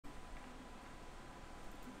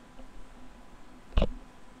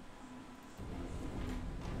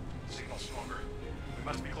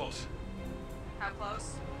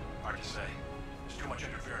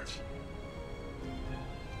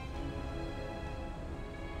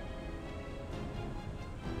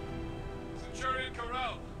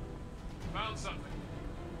found something.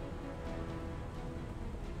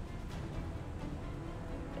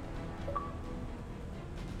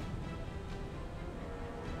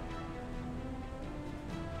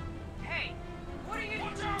 Hey, what are you...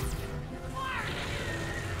 Watch out!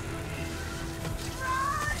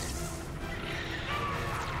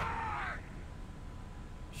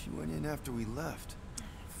 She went in after we left.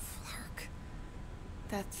 Flark.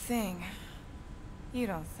 That thing. You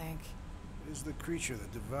don't think. It is the creature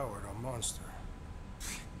that devoured our monster.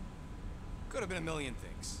 Could have been a million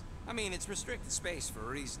things. I mean, it's restricted space for a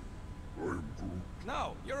reason. I am Groot.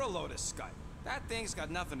 No, you're a Lotus Scut. That thing's got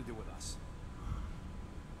nothing to do with us.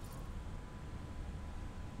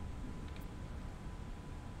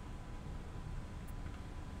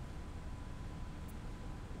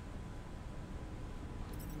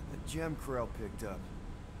 That gem Corell picked up.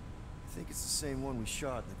 I think it's the same one we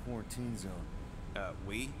shot in the quarantine zone.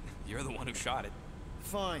 We? You're the one who shot it.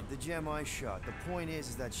 Fine, the gem I shot. The point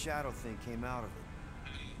is that shadow thing came out of it.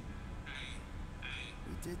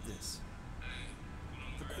 We did this.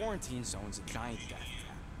 The quarantine zone's a giant death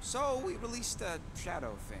trap. So we released a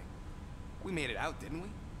shadow thing. We made it out, didn't we?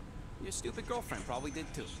 Your stupid girlfriend probably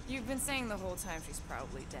did too. You've been saying the whole time she's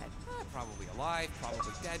probably dead. Probably alive,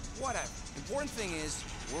 probably dead, whatever. Important thing is,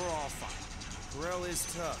 we're all fine. Corell is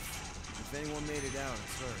tough. If anyone made it out,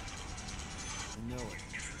 it's her. I know it.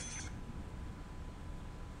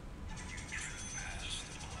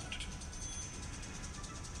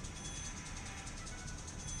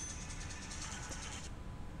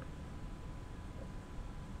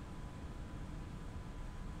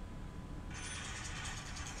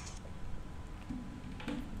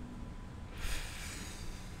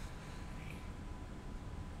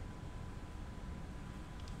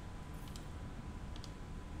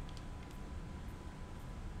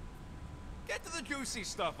 Get to the juicy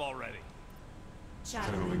stuff already.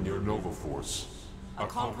 Channeling your Nova Force. A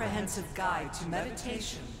comprehensive guide to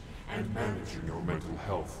meditation and managing your mental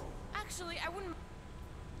health. Actually, I wouldn't...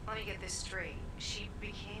 Let me get this straight. She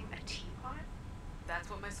became a teapot? That's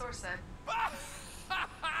what my source said.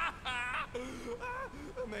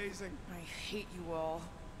 Amazing. I hate you all.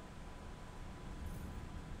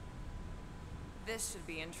 This should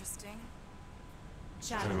be interesting.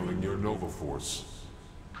 Channeling your Nova Force.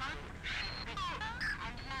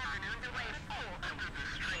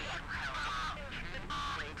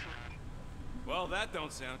 Well, that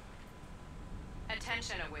don't sound...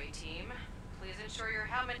 Attention away team. Please ensure your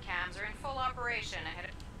helmet cams are in full operation ahead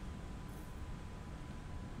of...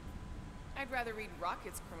 I'd rather read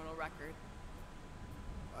Rocket's criminal record.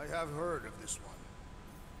 I have heard of this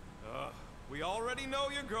one. We already know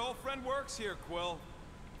your girlfriend works here, Quill.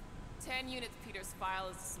 10 units, Peter's file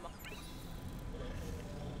is small.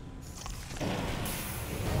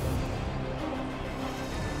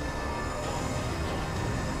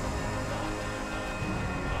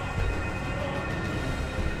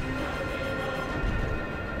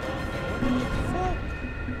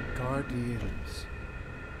 Guardians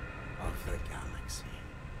of the Galaxy.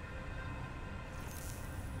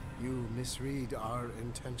 You misread our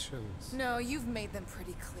intentions. No, you've made them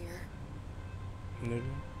pretty clear.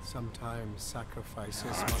 Sometimes sacrifices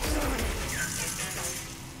must...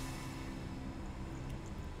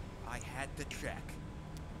 I had to check.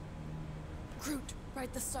 Groot,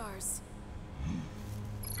 write the stars.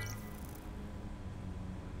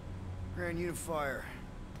 Grand Unifier.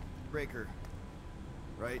 Breaker.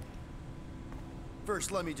 Right?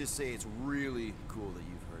 First, let me just say it's really cool that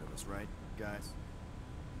you've heard of us, right, guys?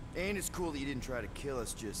 And it's cool that you didn't try to kill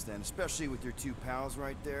us just then, especially with your two pals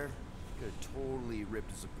right there. Could have totally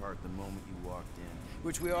ripped us apart the moment you walked in,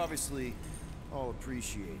 which we obviously all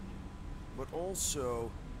appreciate. But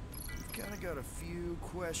also, we've kind of got a few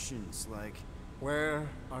questions, like... Where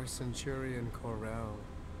are Centurion Corell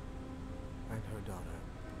and her daughter?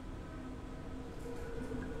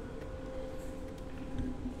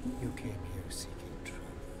 You came here seeking truth.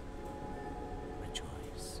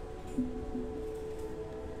 Rejoice.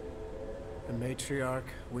 The matriarch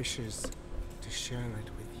wishes to share it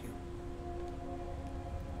with you.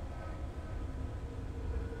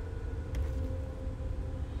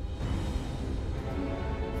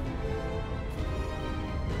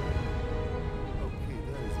 Okay,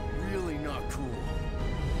 that is really not cool.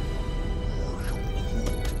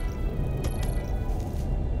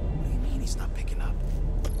 What do you mean he's not picking up?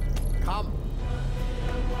 Come!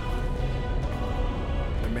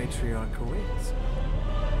 The matriarch awaits.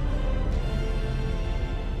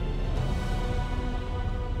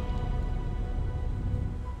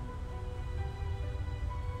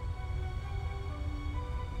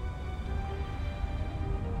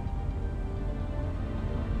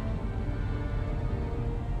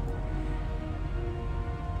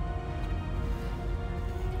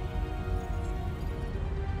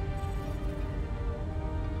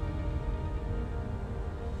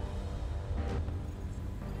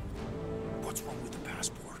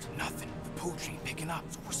 breaking up.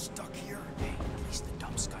 So we're stuck here? Hey, at least the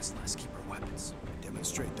dumb scuds let us keep our weapons.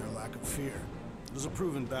 Demonstrate their lack of fear. It was a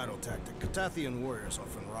proven battle tactic. Katathian warriors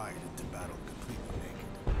often ride into battle completely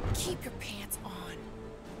naked. Keep your pants on.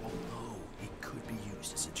 Although it could be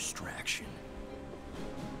used as a distraction.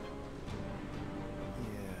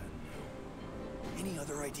 Yeah. Any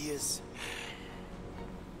other ideas?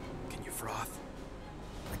 Can you froth?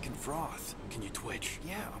 I can froth. Can you twitch?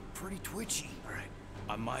 Yeah, I'm pretty twitchy. All right.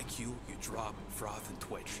 On my cue, you drop, froth, and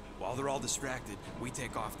twitch. While they're all distracted, we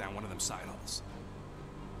take off down one of them side halls.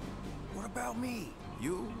 What about me?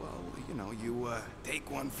 You, well, you know, you,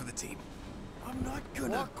 take one for the team. I'm not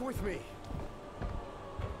gonna... Walk with me.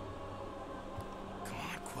 Come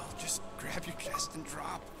on, Quill, just grab your chest and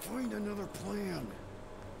drop. Find another plan.